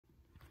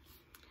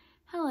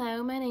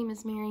Hello, my name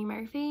is Mary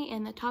Murphy,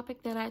 and the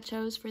topic that I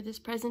chose for this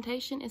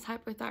presentation is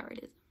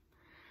hypothyroidism.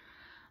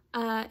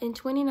 In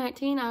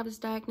 2019, I was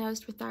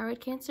diagnosed with thyroid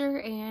cancer,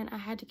 and I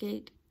had to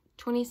get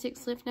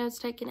 26 lymph nodes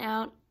taken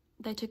out.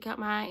 They took out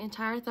my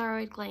entire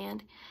thyroid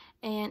gland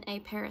and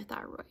a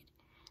parathyroid.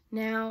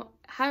 Now,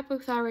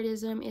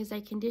 hypothyroidism is a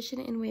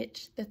condition in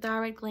which the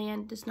thyroid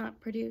gland does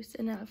not produce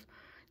enough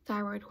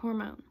thyroid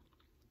hormone.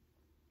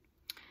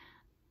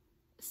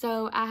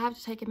 So I have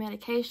to take a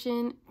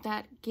medication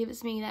that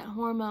gives me that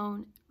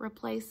hormone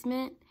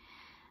replacement,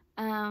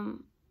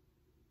 and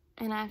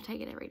I have to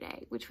take it every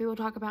day, which we will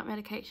talk about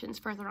medications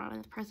further on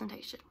in the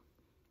presentation.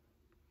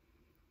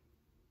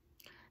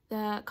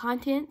 The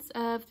contents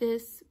of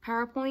this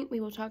PowerPoint,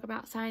 we will talk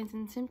about signs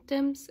and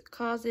symptoms,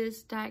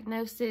 causes,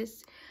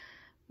 diagnosis,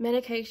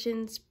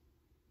 medications,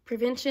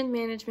 prevention,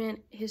 management,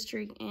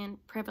 history,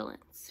 and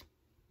prevalence.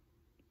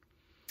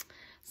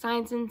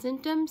 Signs and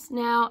symptoms.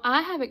 Now,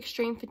 I have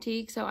extreme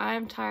fatigue, so I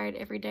am tired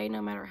every day no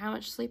matter how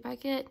much sleep I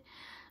get.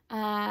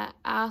 I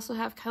also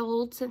have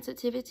cold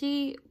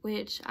sensitivity,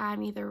 which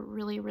I'm either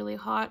really, really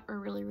hot or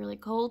really, really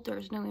cold.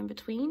 There's no in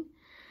between.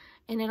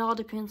 And it all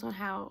depends on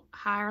how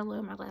high or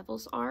low my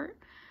levels are.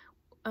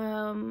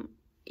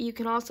 You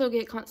can also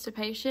get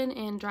constipation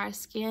and dry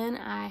skin.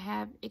 I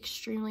have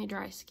extremely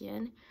dry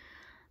skin,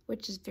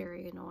 which is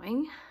very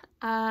annoying.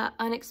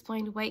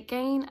 Unexplained weight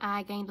gain.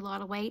 I gained a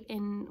lot of weight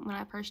when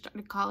I first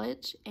started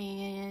college,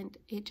 and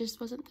it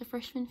just wasn't the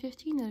freshman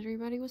 15 that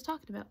everybody was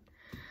talking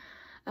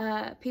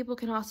about. People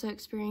can also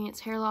experience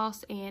hair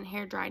loss and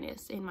hair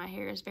dryness, and my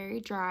hair is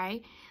very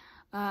dry.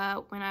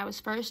 When I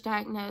was first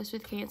diagnosed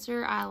with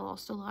cancer, I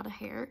lost a lot of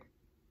hair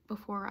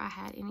before I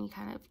had any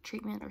kind of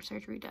treatment or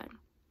surgery done.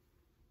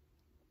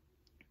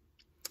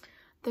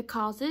 The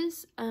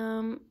causes.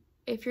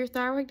 If your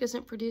thyroid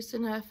doesn't produce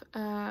enough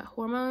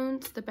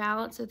hormones, the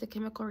balance of the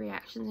chemical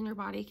reactions in your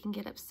body can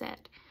get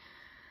upset.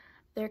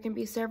 There can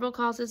be several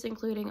causes,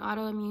 including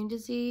autoimmune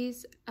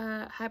disease,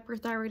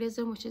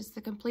 hyperthyroidism, which is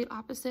the complete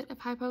opposite of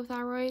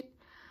hypothyroid,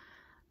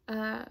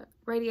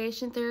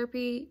 radiation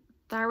therapy,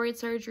 thyroid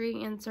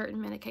surgery, and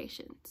certain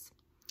medications.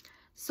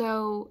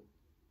 So,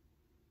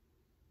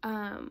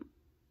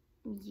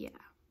 yeah,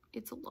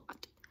 it's a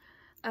lot.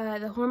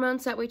 The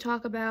hormones that we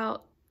talk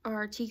about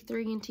are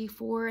T3 and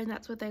T4, and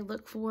that's what they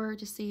look for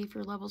to see if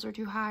your levels are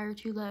too high or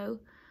too low.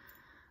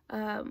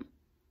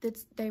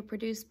 They're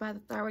produced by the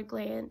thyroid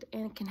gland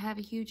and can have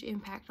a huge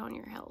impact on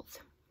your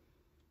health.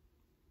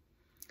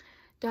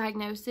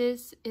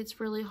 Diagnosis, it's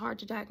really hard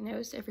to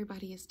diagnose.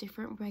 Everybody is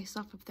different based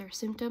off of their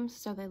symptoms,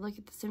 so they look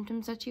at the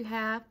symptoms that you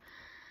have,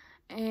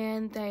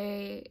 and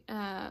they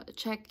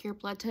check your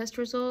blood test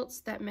results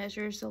that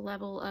measures the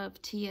level of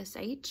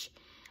TSH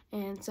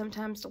and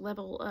sometimes the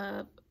level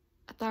of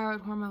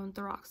thyroid hormone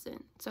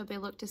thyroxine. So they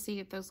look to see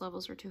if those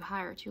levels are too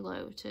high or too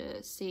low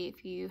to see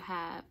if you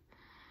have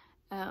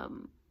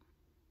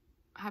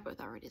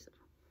hypothyroidism.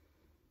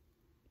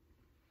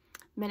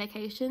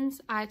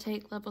 Medications, I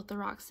take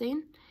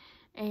levothyroxine,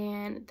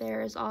 and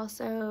there's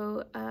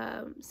also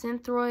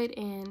Synthroid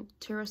and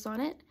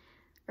Tirosonate,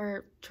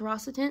 or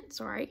Tirositint,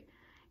 sorry,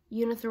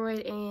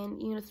 Unithroid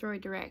and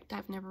Unithroid Direct.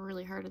 I've never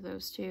really heard of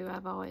those two.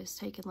 I've always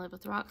taken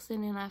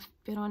levothyroxine, and I've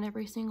been on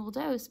every single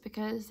dose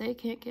because they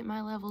can't get my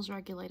levels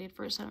regulated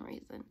for some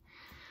reason.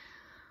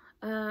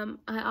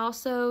 I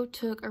also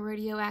took a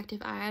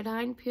radioactive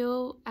iodine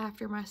pill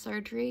after my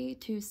surgery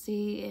to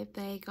see if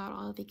they got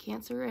all of the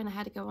cancer, and I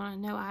had to go on a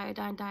no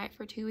iodine diet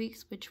for 2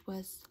 weeks, which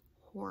was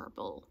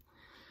horrible.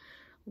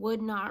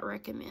 Would not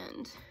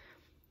recommend.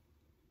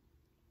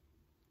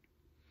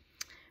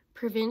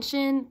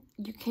 Prevention,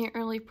 you can't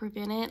really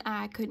prevent it.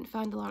 I couldn't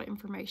find a lot of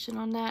information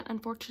on that,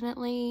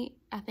 unfortunately.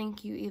 I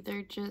think you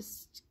either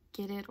just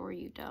get it or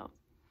you don't.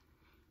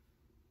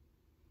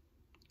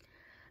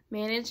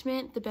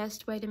 Management, the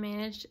best way to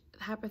manage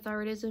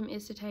hypothyroidism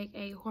is to take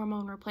a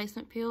hormone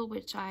replacement pill,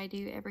 which I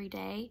do every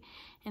day.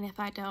 And if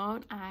I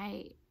don't,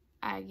 I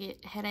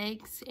get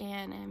headaches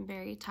and I'm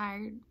very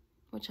tired,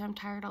 which I'm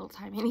tired all the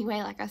time anyway,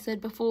 like I said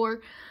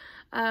before.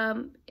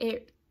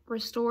 It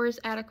restores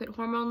adequate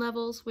hormone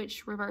levels,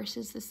 which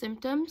reverses the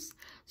symptoms.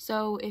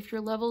 So if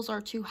your levels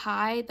are too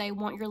high, they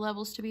want your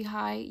levels to be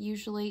high,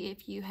 usually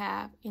if you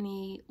have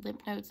any lymph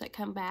nodes that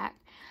come back,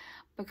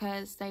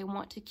 because they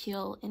want to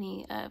kill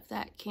any of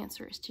that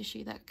cancerous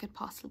tissue that could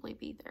possibly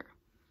be there.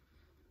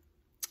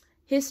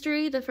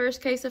 History, the first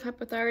case of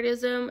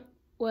hypothyroidism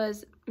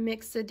was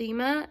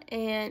myxedema,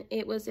 and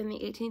it was in the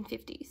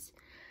 1850s.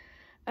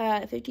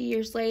 50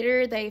 years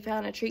later, they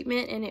found a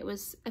treatment and it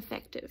was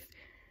effective.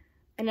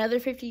 Another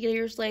 50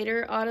 years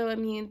later,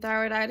 autoimmune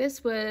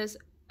thyroiditis was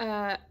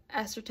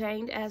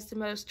ascertained as the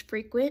most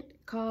frequent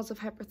cause of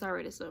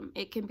hypothyroidism.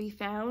 It can be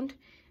found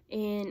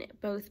in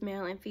both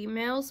male and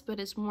females, but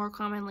is more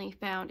commonly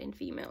found in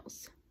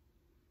females.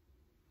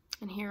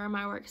 And here are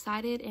my works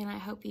cited, and I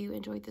hope you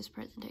enjoyed this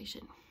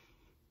presentation.